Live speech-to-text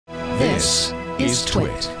This is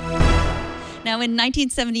TWiT. Now, in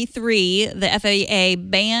 1973, the FAA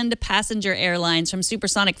banned passenger airlines from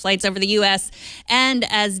supersonic flights over the U.S. And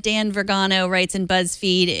as Dan Vergano writes in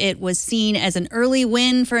Buzzfeed, it was seen as an early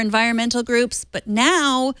win for environmental groups. But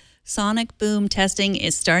now, sonic boom testing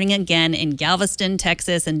is starting again in Galveston,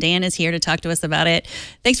 Texas. And Dan is here to talk to us about it.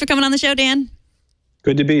 Thanks for coming on the show, Dan.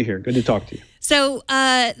 Good to be here. Good to talk to you. So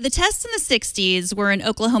the tests in the 60s were in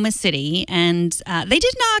Oklahoma City, and they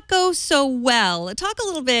did not go so well. Talk a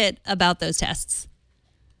little bit about those tests.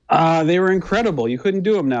 They were incredible. You couldn't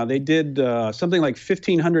do them now. They did something like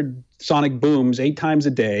 1,500 sonic booms 8 times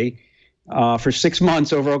a day for 6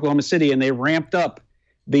 months over Oklahoma City, and they ramped up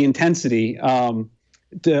the intensity over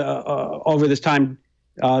this time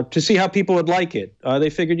to see how people would like it. They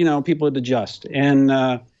figured, people would adjust.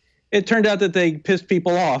 And it turned out that they pissed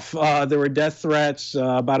people off. There were death threats.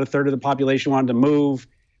 About a third of the population wanted to move.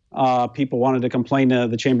 People wanted to complain to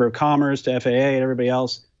the Chamber of Commerce, to FAA, and everybody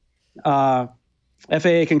else.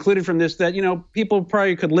 FAA concluded from this that, people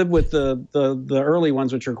probably could live with the early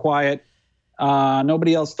ones, which are quiet.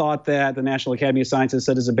 Nobody else thought that. The National Academy of Sciences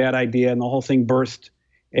said it's a bad idea, and the whole thing birthed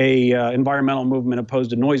a environmental movement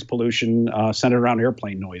opposed to noise pollution centered around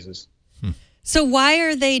airplane noises. So why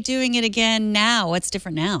are they doing it again now? What's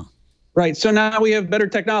different now? Right. So now we have better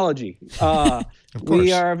technology. We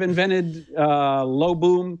have invented low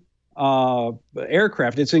boom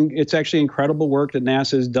aircraft. It's actually incredible work that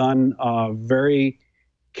NASA has done. Very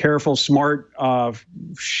careful, smart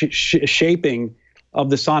shaping of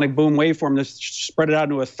the sonic boom waveform to spread it out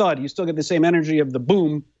into a thud. You still get the same energy of the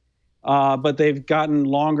boom, but they've gotten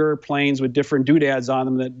longer planes with different doodads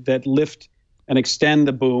on them that lift and extend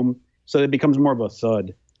the boom so that it becomes more of a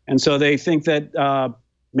thud. And so they think that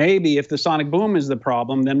maybe if the sonic boom is the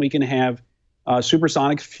problem, then we can have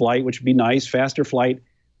supersonic flight, which would be nice, faster flight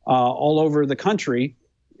all over the country.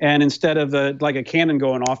 And instead of like a cannon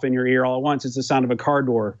going off in your ear all at once, it's the sound of a car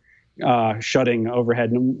door shutting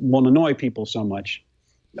overhead and won't annoy people so much.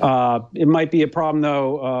 It might be a problem,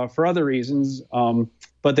 though, for other reasons.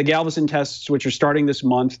 But the Galveston tests, which are starting this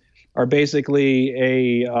month, are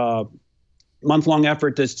basically a month-long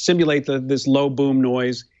effort to simulate this low boom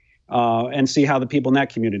noise and see how the people in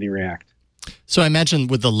that community react. So I imagine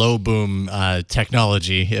with the low boom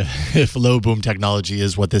technology, if low boom technology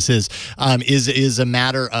is what this is a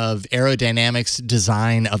matter of aerodynamics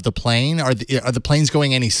design of the plane. Are the planes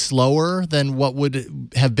going any slower than what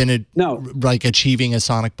would have been like achieving a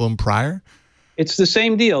sonic boom prior? It's the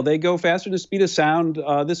same deal. They go faster than the speed of sound.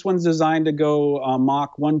 This one's designed to go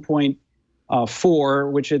Mach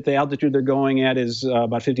 1.4, which at the altitude they're going at is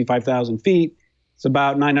about 55,000 feet. It's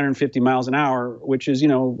about 950 miles an hour, which is,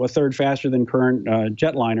 a third faster than current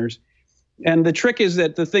jetliners. And the trick is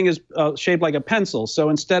that the thing is shaped like a pencil.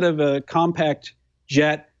 So instead of a compact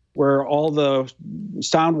jet where all the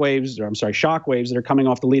shock waves that are coming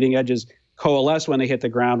off the leading edges coalesce when they hit the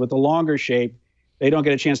ground, with the longer shape, they don't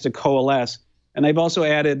get a chance to coalesce. And they've also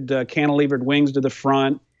added cantilevered wings to the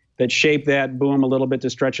front that shape that boom a little bit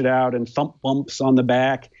to stretch it out, and thump bumps on the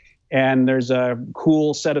back. And there's a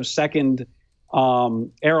cool set of second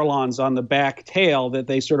ailerons on the back tail that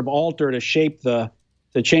they sort of alter to change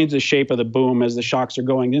the shape of the boom as the shocks are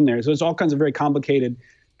going in there. So it's all kinds of very complicated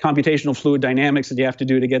computational fluid dynamics that you have to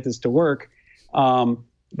do to get this to work.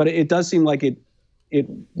 But it does seem like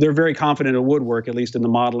they're very confident it would work, at least in the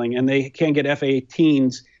modeling, and they can't get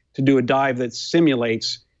F-18s to do a dive that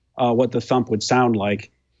simulates what the thump would sound like.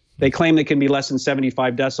 They claim they can be less than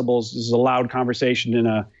 75 decibels. This is a loud conversation in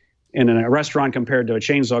a restaurant compared to a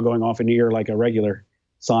chainsaw going off in your ear like a regular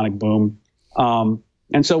sonic boom.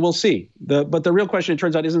 And so we'll see. But the real question, it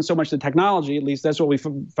turns out, isn't so much the technology. At least that's what we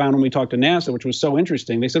found when we talked to NASA, which was so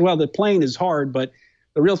interesting. They said, well, the plane is hard, but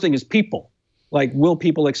the real thing is people. Like, will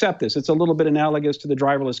people accept this? It's a little bit analogous to the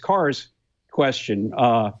driverless cars question.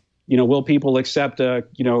 Will people accept a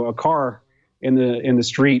car in the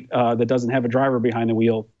street that doesn't have a driver behind the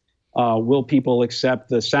wheel? Will people accept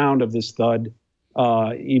the sound of this thud,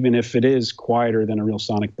 even if it is quieter than a real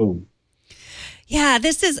sonic boom? Yeah,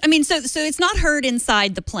 this is. So it's not heard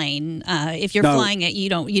inside the plane. If you're flying it, you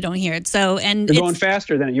don't hear it. So you're going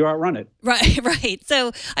faster than it. You outrun it. Right.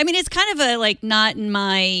 So it's kind of a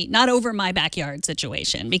not over my backyard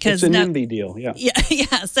situation, because it's a NIMBY deal.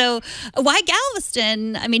 Yeah. So why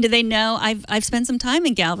Galveston? Do they know? I've spent some time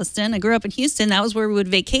in Galveston. I grew up in Houston. That was where we would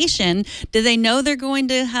vacation. Do they know they're going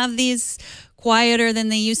to have these quieter than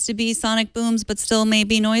they used to be sonic booms, but still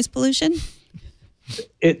maybe noise pollution?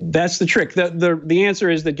 That's the trick. The answer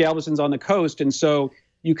is that Galveston's on the coast, and so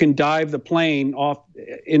you can dive the plane off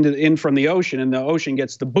in from the ocean, and the ocean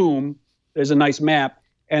gets the boom. There's a nice map,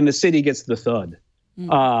 and the city gets the thud.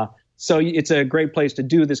 So it's a great place to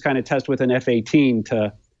do this kind of test with an F-18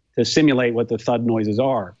 to simulate what the thud noises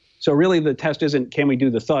are. So really the test isn't, can we do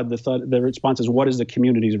the thud? The response is, what is the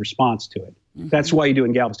community's response to it? Mm-hmm. That's why you do it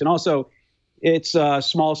in Galveston. Also, it's a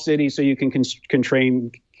small city, so you can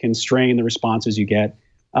constrain the responses you get.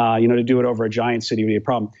 To do it over a giant city would be a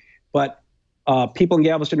problem. But people in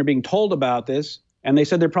Galveston are being told about this, and they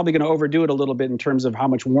said they're probably going to overdo it a little bit in terms of how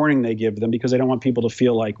much warning they give them, because they don't want people to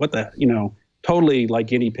feel like, totally like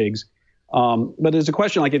guinea pigs. But there's a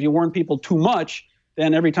question, like if you warn people too much,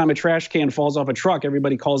 then every time a trash can falls off a truck,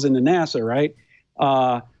 everybody calls into NASA, right?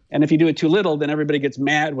 And if you do it too little, then everybody gets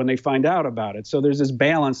mad when they find out about it. So there's this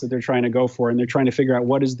balance that they're trying to go for, and they're trying to figure out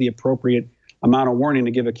what is the appropriate amount of warning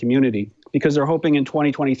to give a community, because they're hoping in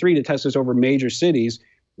 2023 to test this over major cities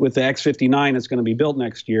with the X-59 that's going to be built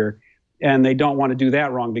next year. And they don't want to do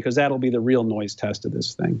that wrong, because that'll be the real noise test of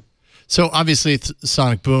this thing. So obviously it's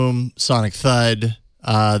sonic boom, sonic thud,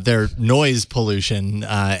 their noise pollution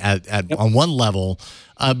on one level.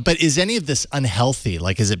 But is any of this unhealthy?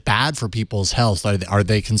 Like, is it bad for people's health? Are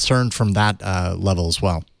they concerned from that level as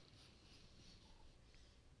well?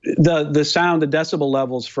 The sound, the decibel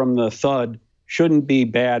levels from the thud shouldn't be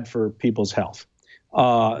bad for people's health.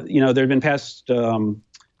 There have been past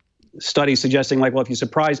studies suggesting, like, well, if you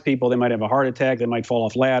surprise people, they might have a heart attack, they might fall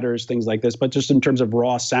off ladders, things like this. But just in terms of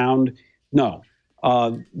raw sound, no.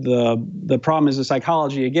 The problem is the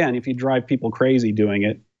psychology. Again, if you drive people crazy doing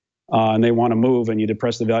it, and they want to move, and you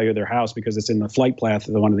depress the value of their house because it's in the flight path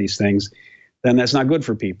of one of these things, then that's not good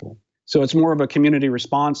for people. So it's more of a community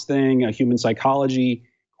response thing, a human psychology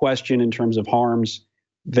question in terms of harms,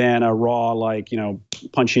 than a raw,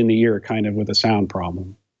 punch you in the ear kind of with a sound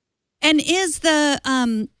problem. And is the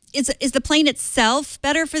plane itself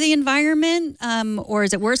better for the environment, or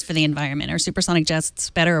is it worse for the environment? Are supersonic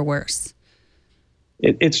jets better or worse?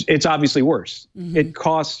 It's obviously worse. Mm-hmm. It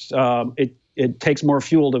costs. It takes more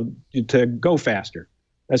fuel to go faster.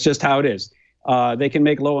 That's just how it is. They can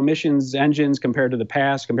make low emissions engines compared to the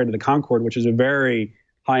past, compared to the Concorde, which is a very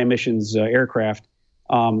high emissions aircraft.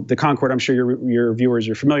 The Concorde, I'm sure your viewers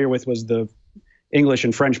are familiar with, was the English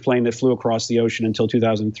and French plane that flew across the ocean until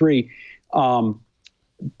 2003.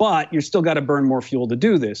 But you're still got to burn more fuel to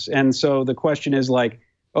do this. And so the question is,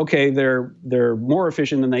 okay, they're more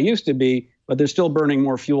efficient than they used to be, but they're still burning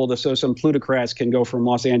more fuel so some plutocrats can go from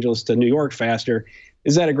Los Angeles to New York faster.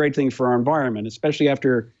 Is that a great thing for our environment, especially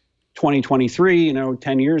after 2023,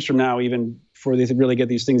 10 years from now, even before they really get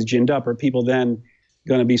these things ginned up? Are people then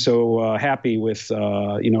going to be so happy with,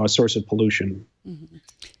 a source of pollution? Mm-hmm.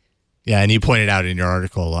 Yeah, and you pointed out in your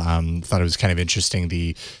article, thought it was kind of interesting,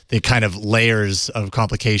 the kind of layers of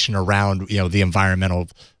complication around, the environmental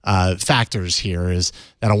factors here is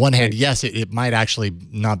that on one hand, yes, it might actually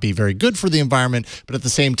not be very good for the environment, but at the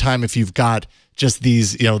same time, if you've got just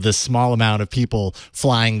these, this small amount of people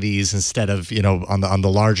flying these instead of, on the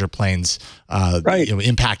larger planes,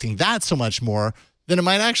 impacting that so much more, then it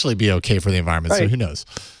might actually be okay for the environment. Right. So who knows?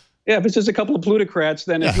 Yeah, if it's just a couple of plutocrats,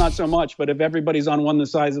 then it's not so much. But if everybody's on one the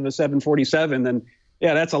size of a 747, then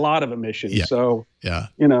that's a lot of emissions. Yeah. So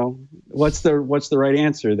what's the right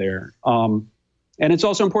answer there? And it's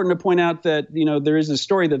also important to point out that there is a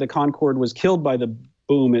story that the Concorde was killed by the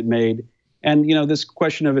boom it made, and this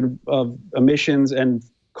question of emissions and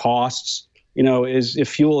costs. Is if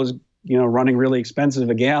fuel is running really expensive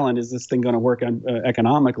a gallon, is this thing going to work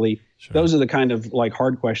economically? Sure. Those are the kind of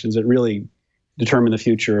hard questions that really determine the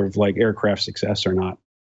future of aircraft success or not.